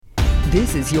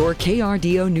This is your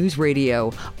KRDO News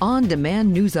Radio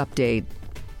on-demand news update.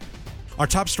 Our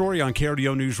top story on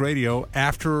KRDO News Radio: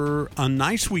 after a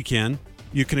nice weekend,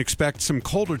 you can expect some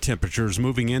colder temperatures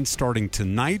moving in starting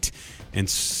tonight. And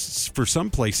for some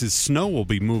places, snow will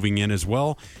be moving in as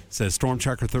well, says Storm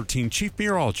Tracker 13 Chief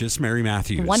Meteorologist Mary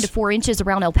Matthews. 1 to 4 inches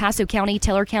around El Paso County,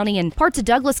 Taylor County, and parts of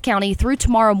Douglas County through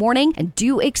tomorrow morning. And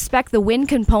do expect the wind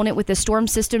component with the storm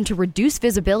system to reduce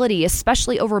visibility,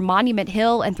 especially over Monument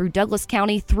Hill and through Douglas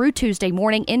County through Tuesday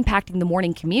morning, impacting the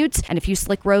morning commutes. And a few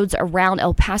slick roads around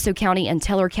El Paso County and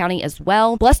Taylor County as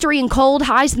well. Blustery and cold,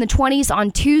 highs in the 20s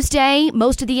on Tuesday.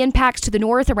 Most of the impacts to the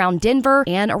north around Denver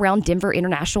and around Denver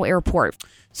International Airport.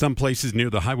 Some places near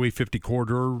the Highway 50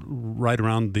 corridor, right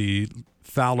around the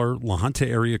Fowler-La Junta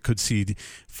area, could see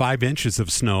 5 inches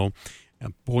of snow.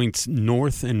 Points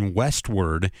north and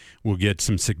westward will get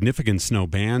some significant snow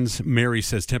bands. Mary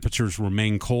says temperatures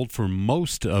remain cold for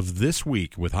most of this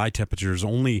week, with high temperatures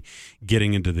only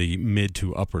getting into the mid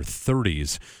to upper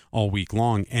 30s all week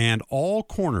long. And all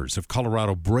corners of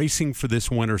Colorado bracing for this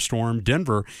winter storm.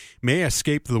 Denver may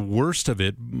escape the worst of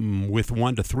it with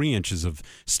 1 to 3 inches of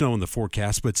snow in the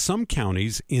forecast, but some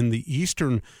counties in the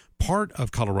eastern part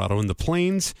of Colorado, in the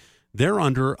plains, they're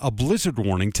under a blizzard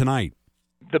warning tonight.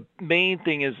 The main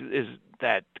thing is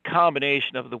that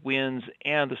combination of the winds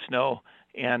and the snow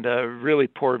and really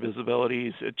poor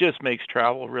visibilities. It just makes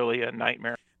travel really a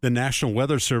nightmare. The National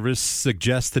Weather Service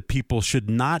suggests that people should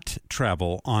not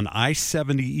travel on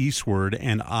I-70 eastward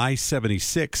and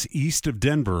I-76 east of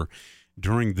Denver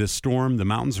during this storm. The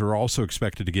mountains are also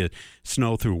expected to get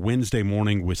snow through Wednesday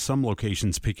morning, with some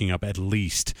locations picking up at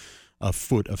least a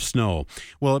foot of snow.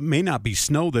 Well, it may not be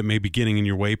snow that may be getting in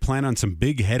your way. Plan on some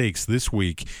big headaches this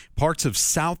week. Parts of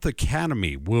South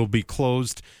Academy will be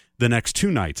closed the next 2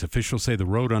 nights. Officials say the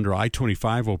road under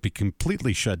I-25 will be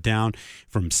completely shut down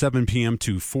from 7 p.m.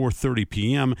 to 4:30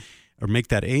 p.m. or make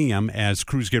that a.m. as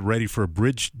crews get ready for a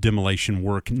bridge demolition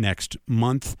work next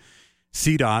month.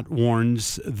 CDOT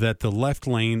warns that the left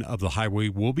lane of the highway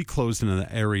will be closed in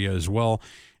the area as well,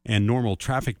 and normal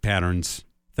traffic patterns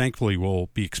thankfully will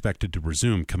be expected to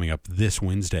resume coming up this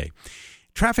Wednesday.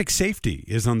 Traffic safety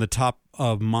is on the top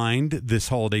of mind this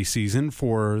holiday season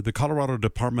for the Colorado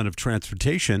Department of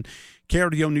Transportation.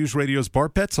 KRDO News Radio's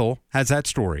Bart Betzel has that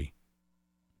story.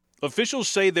 Officials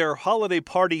say their holiday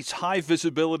party's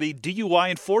high-visibility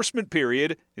DUI enforcement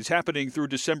period is happening through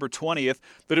December 20th.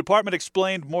 The department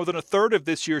explained more than a third of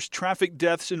this year's traffic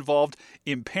deaths involved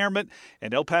impairment,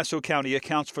 and El Paso County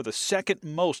accounts for the second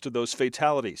most of those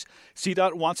fatalities.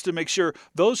 CDOT wants to make sure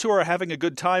those who are having a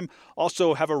good time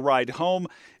also have a ride home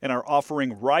and are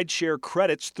offering rideshare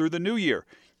credits through the new year.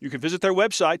 You can visit their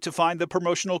website to find the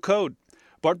promotional code.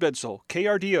 Bart Betzel,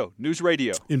 KRDO News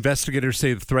Radio. Investigators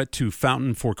say the threat to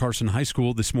Fountain Fort Carson High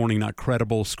School this morning not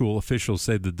credible. School officials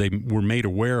say that they were made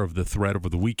aware of the threat over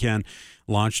the weekend,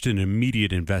 launched an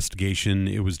immediate investigation.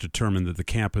 It was determined that the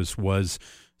campus was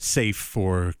safe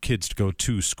for kids to go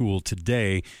to school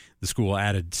today. The school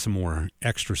added some more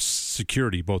extra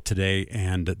security both today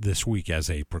and this week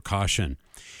as a precaution.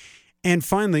 And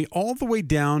finally, all the way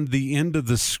down the end of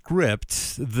the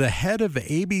script, the head of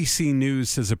ABC News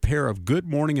says a pair of Good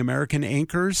Morning American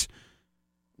anchors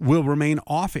will remain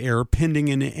off air pending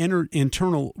an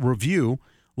internal review.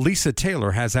 Lisa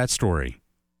Taylor has that story.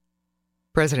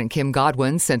 President Kim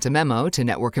Godwin sent a memo to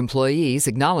network employees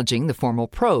acknowledging the formal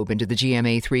probe into the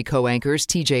GMA3 co-anchors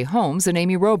TJ Holmes and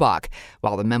Amy Robach.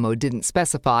 While the memo didn't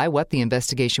specify what the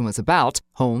investigation was about,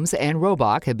 Holmes and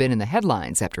Robach have been in the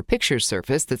headlines after pictures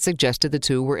surfaced that suggested the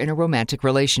two were in a romantic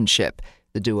relationship.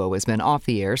 The duo has been off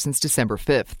the air since December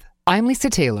 5th. I'm Lisa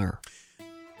Taylor.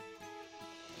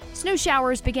 Snow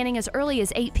showers beginning as early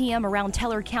as 8 p.m. around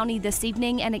Teller County this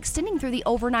evening and extending through the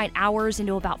overnight hours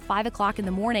into about 5 o'clock in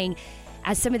the morning.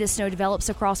 As some of the snow develops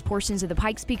across portions of the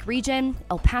Pikes Peak region,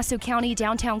 El Paso County,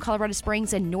 downtown Colorado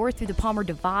Springs, and north through the Palmer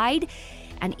Divide,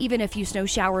 and even a few snow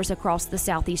showers across the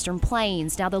southeastern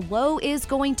plains. Now, the low is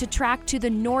going to track to the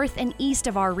north and east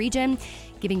of our region,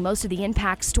 giving most of the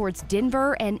impacts towards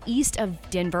Denver and east of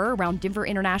Denver, around Denver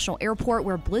International Airport,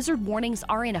 where blizzard warnings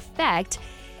are in effect,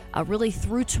 really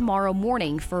through tomorrow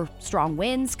morning for strong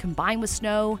winds combined with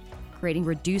snow, creating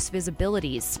reduced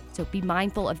visibilities. So be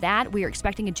mindful of that. We are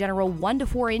expecting a general 1 to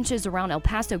 4 inches around El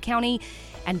Paso County,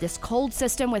 and this cold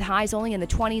system with highs only in the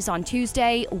 20s on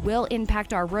Tuesday will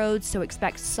impact our roads, so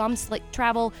expect some slick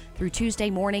travel through Tuesday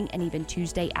morning and even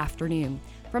Tuesday afternoon.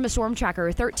 From a Storm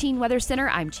Tracker 13 Weather Center,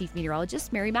 I'm Chief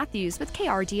Meteorologist Mary Matthews with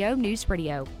KRDO News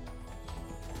Radio.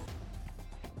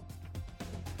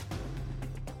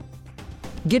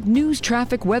 Get news,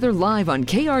 traffic, weather live on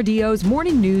KRDO's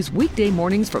Morning News weekday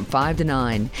mornings from 5 to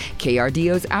 9.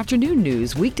 KRDO's Afternoon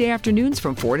News weekday afternoons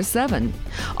from 4 to 7.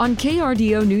 On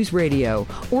KRDO News Radio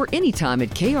or anytime at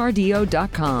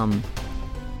krdo.com.